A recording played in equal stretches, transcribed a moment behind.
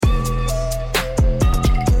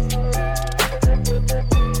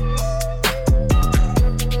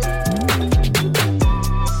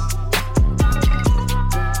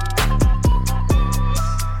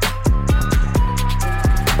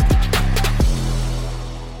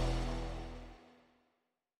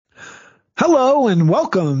Hello and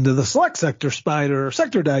welcome to the Select Sector Spider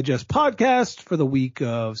Sector Digest podcast for the week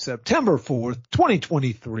of September 4th,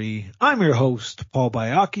 2023. I'm your host, Paul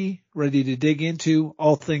Bayaki, ready to dig into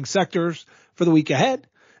all things sectors for the week ahead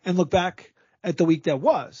and look back at the week that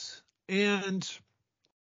was. And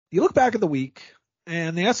you look back at the week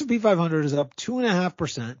and the S&P 500 is up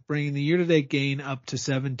 2.5%, bringing the year-to-date gain up to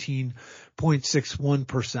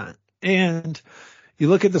 17.61%. And you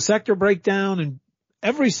look at the sector breakdown, and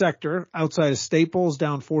every sector outside of staples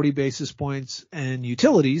down 40 basis points and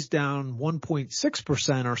utilities down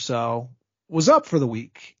 1.6% or so was up for the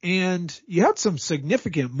week. And you had some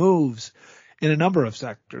significant moves in a number of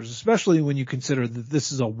sectors, especially when you consider that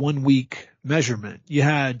this is a 1 week measurement. You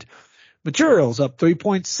had materials up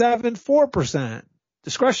 3.74%,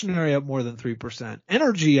 discretionary up more than 3%,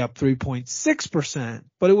 energy up 3.6%,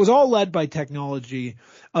 but it was all led by technology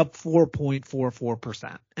up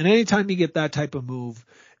 4.44%. And anytime you get that type of move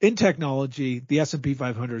in technology, the S&P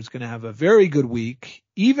 500 is going to have a very good week,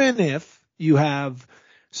 even if you have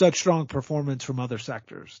such strong performance from other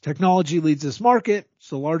sectors. Technology leads this market. It's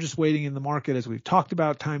the largest weighting in the market, as we've talked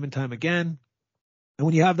about time and time again. And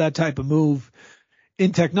when you have that type of move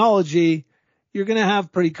in technology, you're going to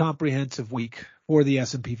have pretty comprehensive week for the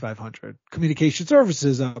S&P 500. Communication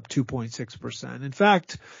services up 2.6%. In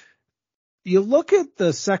fact, you look at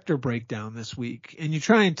the sector breakdown this week and you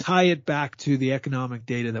try and tie it back to the economic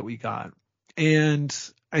data that we got. And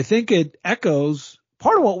I think it echoes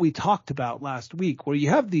part of what we talked about last week, where you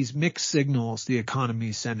have these mixed signals the economy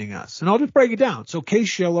is sending us. And I'll just break it down. So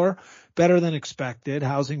Case-Shiller, better than expected.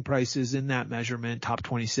 Housing prices in that measurement, top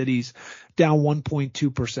 20 cities, down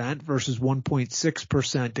 1.2% versus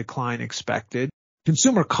 1.6% decline expected.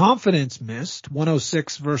 Consumer confidence missed,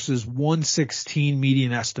 106 versus 116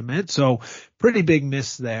 median estimate. So pretty big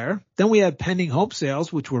miss there. Then we had pending home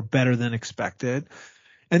sales, which were better than expected.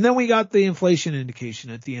 And then we got the inflation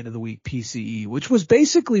indication at the end of the week, PCE, which was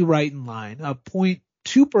basically right in line, up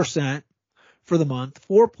 0.2% for the month,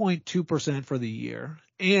 4.2% for the year.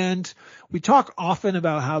 And we talk often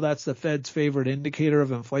about how that's the Fed's favorite indicator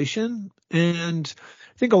of inflation. And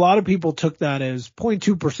I think a lot of people took that as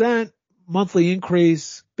 0.2%. Monthly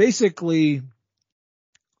increase, basically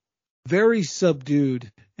very subdued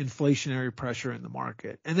inflationary pressure in the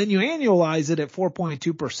market. And then you annualize it at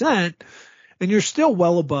 4.2% and you're still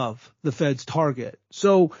well above the Fed's target.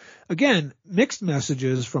 So again, mixed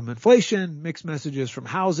messages from inflation, mixed messages from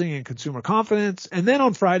housing and consumer confidence. And then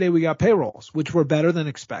on Friday, we got payrolls, which were better than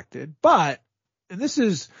expected. But, and this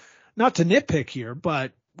is not to nitpick here,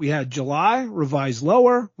 but we had July revised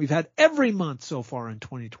lower. We've had every month so far in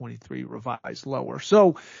 2023 revised lower.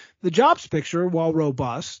 So the jobs picture, while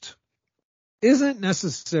robust, isn't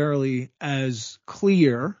necessarily as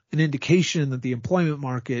clear an indication that the employment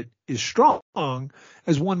market is strong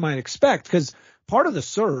as one might expect, because part of the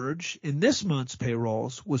surge in this month's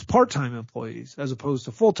payrolls was part-time employees as opposed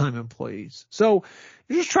to full-time employees. So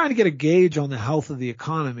you're just trying to get a gauge on the health of the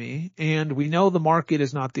economy. And we know the market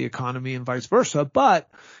is not the economy and vice versa, but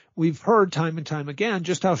we've heard time and time again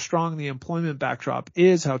just how strong the employment backdrop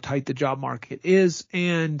is, how tight the job market is.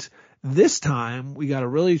 And this time we got a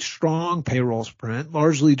really strong payrolls print,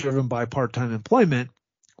 largely driven by part-time employment.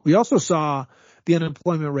 We also saw the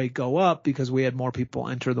unemployment rate go up because we had more people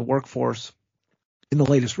enter the workforce in the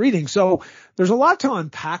latest reading. So there's a lot to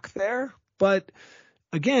unpack there. But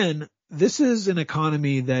again, this is an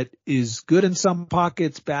economy that is good in some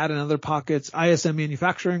pockets, bad in other pockets. ISM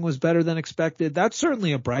manufacturing was better than expected. That's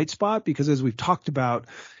certainly a bright spot because, as we've talked about,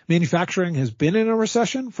 manufacturing has been in a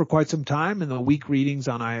recession for quite some time, and the weak readings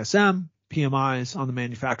on ISM, PMIs on the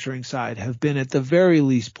manufacturing side have been at the very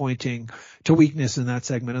least pointing to weakness in that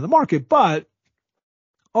segment of the market. But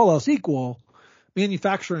all else equal,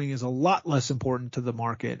 manufacturing is a lot less important to the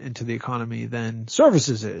market and to the economy than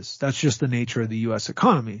services is. That's just the nature of the U.S.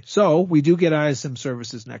 economy. So we do get ISM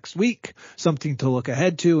services next week, something to look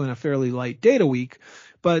ahead to in a fairly light data week.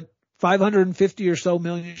 But 550 or so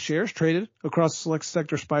million shares traded across the Select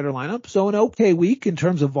Sector Spider lineup. So an okay week in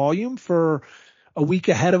terms of volume for a week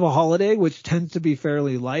ahead of a holiday, which tends to be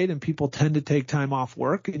fairly light, and people tend to take time off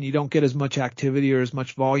work and you don't get as much activity or as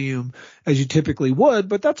much volume as you typically would.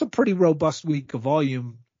 But that's a pretty robust week of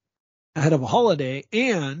volume ahead of a holiday.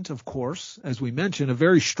 And of course, as we mentioned, a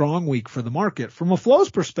very strong week for the market. From a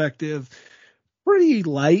flows perspective, pretty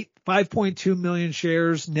light, 5.2 million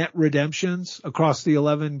shares net redemptions across the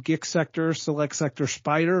 11 GIC sectors, Select Sector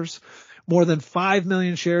Spiders. More than 5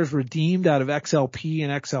 million shares redeemed out of XLP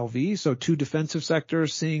and XLV, so two defensive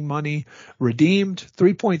sectors seeing money redeemed.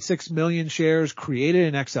 3.6 million shares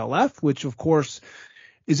created in XLF, which of course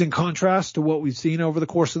is in contrast to what we've seen over the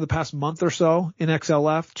course of the past month or so in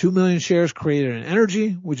XLF. 2 million shares created in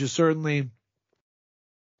energy, which is certainly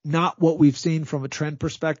not what we've seen from a trend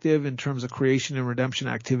perspective in terms of creation and redemption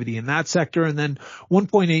activity in that sector. And then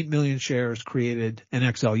 1.8 million shares created in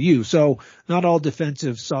XLU. So not all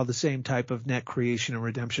defensives saw the same type of net creation and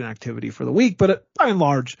redemption activity for the week, but by and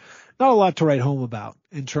large, not a lot to write home about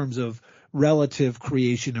in terms of relative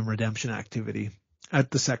creation and redemption activity at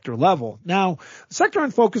the sector level. Now, the sector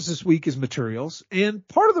in focus this week is materials. And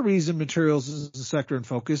part of the reason materials is the sector in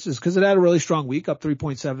focus is because it had a really strong week, up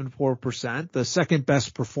 3.74%, the second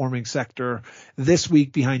best performing sector this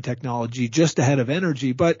week behind technology, just ahead of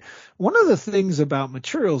energy. But one of the things about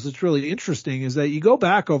materials that's really interesting is that you go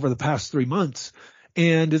back over the past 3 months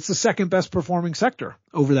and it's the second best performing sector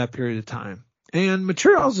over that period of time. And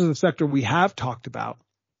materials is a sector we have talked about,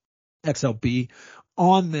 XLB,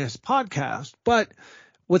 on this podcast. But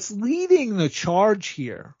what's leading the charge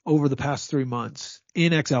here over the past 3 months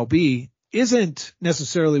in XLB isn't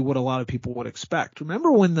necessarily what a lot of people would expect.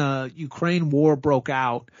 Remember when the Ukraine war broke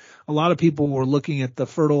out, a lot of people were looking at the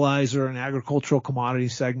fertilizer and agricultural commodity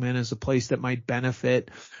segment as a place that might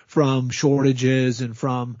benefit from shortages and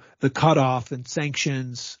from the cutoff and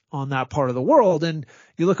sanctions on that part of the world. And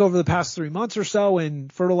you look over the past 3 months or so in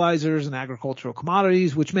fertilizers and agricultural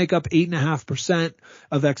commodities, which make up 8.5%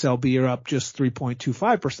 of XLB, are up just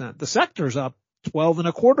 3.25%. The sector's up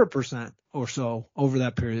 12.25% or so over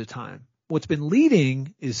that period of time. What's been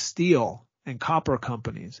leading is steel and copper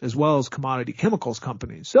companies, as well as commodity chemicals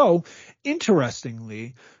companies. So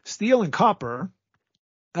interestingly, steel and copper,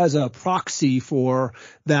 as a proxy for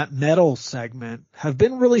that metal segment, have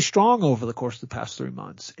been really strong over the course of the past 3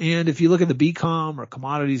 months. And if you look at the BCom or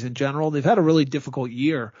commodities in general, they've had a really difficult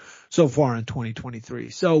year so far in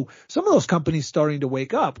 2023. So some of those companies starting to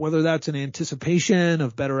wake up, whether that's in anticipation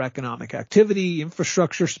of better economic activity,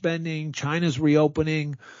 infrastructure spending, China's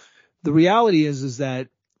reopening. The reality is that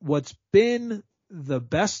what's been the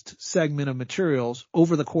best segment of materials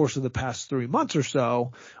over the course of the past 3 months or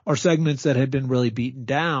so are segments that had been really beaten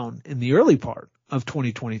down in the early part of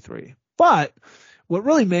 2023. But what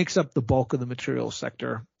really makes up the bulk of the materials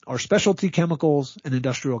sector are specialty chemicals and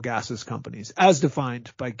industrial gases companies, as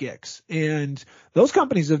defined by GICS. And those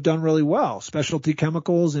companies have done really well. Specialty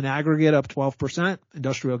chemicals in aggregate up 12%,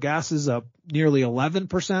 industrial gases up nearly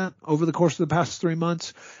 11% over the course of the past 3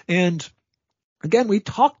 months. And again, we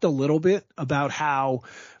talked a little bit about how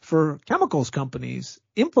for chemicals companies,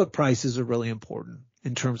 input prices are really important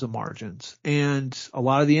in terms of margins. And a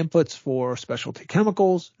lot of the inputs for specialty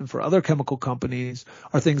chemicals and for other chemical companies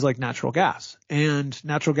are things like natural gas. And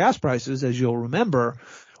natural gas prices, as you'll remember,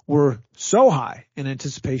 were so high in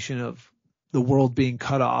anticipation of the world being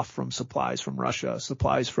cut off from supplies from Russia,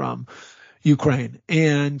 supplies from Ukraine.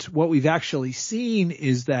 And what we've actually seen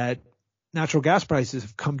is that natural gas prices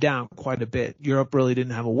have come down quite a bit. Europe really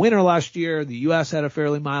didn't have a winter last year. The U.S. had a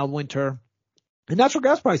fairly mild winter. And natural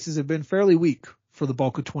gas prices have been fairly weak for the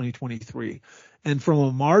bulk of 2023. And from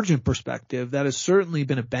a margin perspective, that has certainly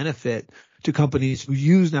been a benefit to companies who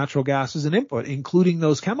use natural gas as an input, including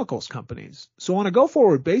those chemicals companies. So on a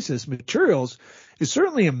go-forward basis, materials is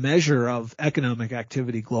certainly a measure of economic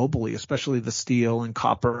activity globally, especially the steel and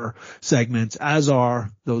copper segments, as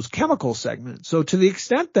are those chemical segments. So to the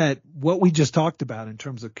extent that what we just talked about in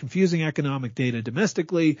terms of confusing economic data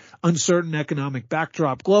domestically, uncertain economic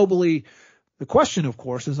backdrop globally, the question, of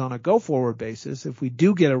course, is on a go-forward basis, if we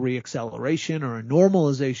do get a reacceleration or a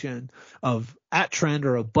normalization of at-trend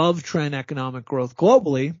or above-trend economic growth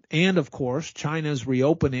globally, and, of course, China's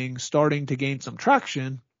reopening starting to gain some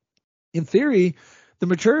traction, in theory, the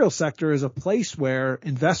materials sector is a place where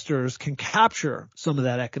investors can capture some of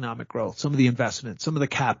that economic growth, some of the investment, some of the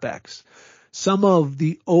CapEx, some of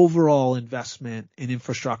the overall investment in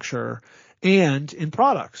infrastructure and in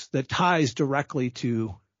products that ties directly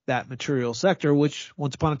to that material sector, which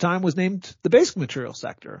once upon a time was named the basic material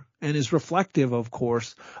sector and is reflective, of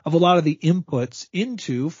course, of a lot of the inputs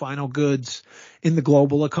into final goods in the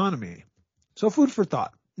global economy. So food for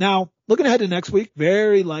thought. Now, looking ahead to next week,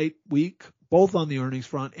 very light week, both on the earnings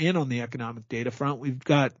front and on the economic data front. We've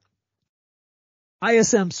got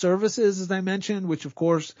ISM services, as I mentioned, which of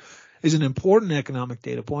course is an important economic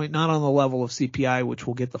data point, not on the level of CPI, which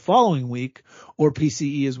we'll get the following week, or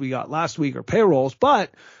PCE as we got last week, or payrolls,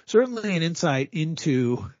 but certainly an insight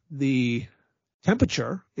into the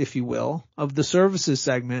temperature, if you will, of the services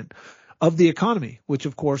segment of the economy, which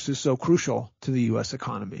of course is so crucial to the U.S.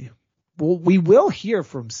 economy. Well, we will hear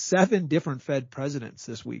from 7 different Fed presidents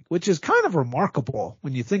this week, which is kind of remarkable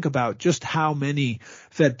when you think about just how many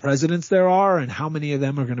Fed presidents there are and how many of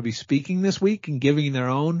them are going to be speaking this week and giving their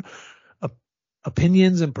own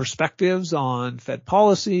opinions and perspectives on Fed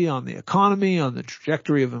policy, on the economy, on the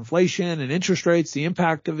trajectory of inflation and interest rates, the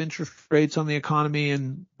impact of interest rates on the economy,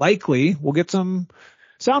 and likely we'll get some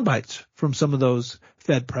sound bites from some of those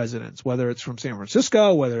Fed presidents, whether it's from San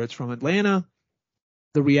Francisco, whether it's from Atlanta.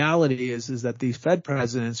 The reality is that these Fed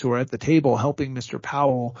presidents who are at the table helping Mr.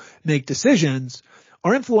 Powell make decisions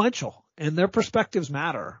are influential and their perspectives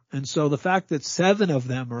matter. And so the fact that 7 of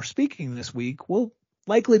them are speaking this week will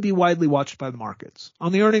likely be widely watched by the markets.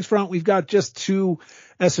 On the earnings front, we've got just 2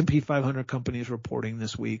 S&P 500 companies reporting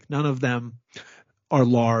this week. None of them are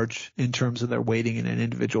large in terms of their weighting in an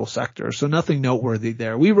individual sector. So nothing noteworthy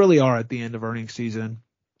there. We really are at the end of earnings season,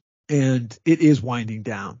 and it is winding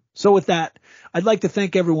down. So with that, I'd like to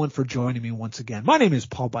thank everyone for joining me once again. My name is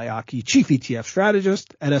Paul Bayaki, Chief ETF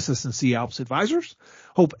Strategist at SS&C Alps Advisors.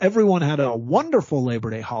 Hope everyone had a wonderful Labor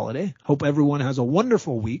Day holiday. Hope everyone has a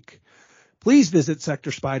wonderful week. Please visit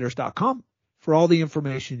sectorspiders.com for all the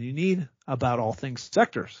information you need about all things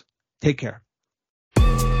sectors. Take care.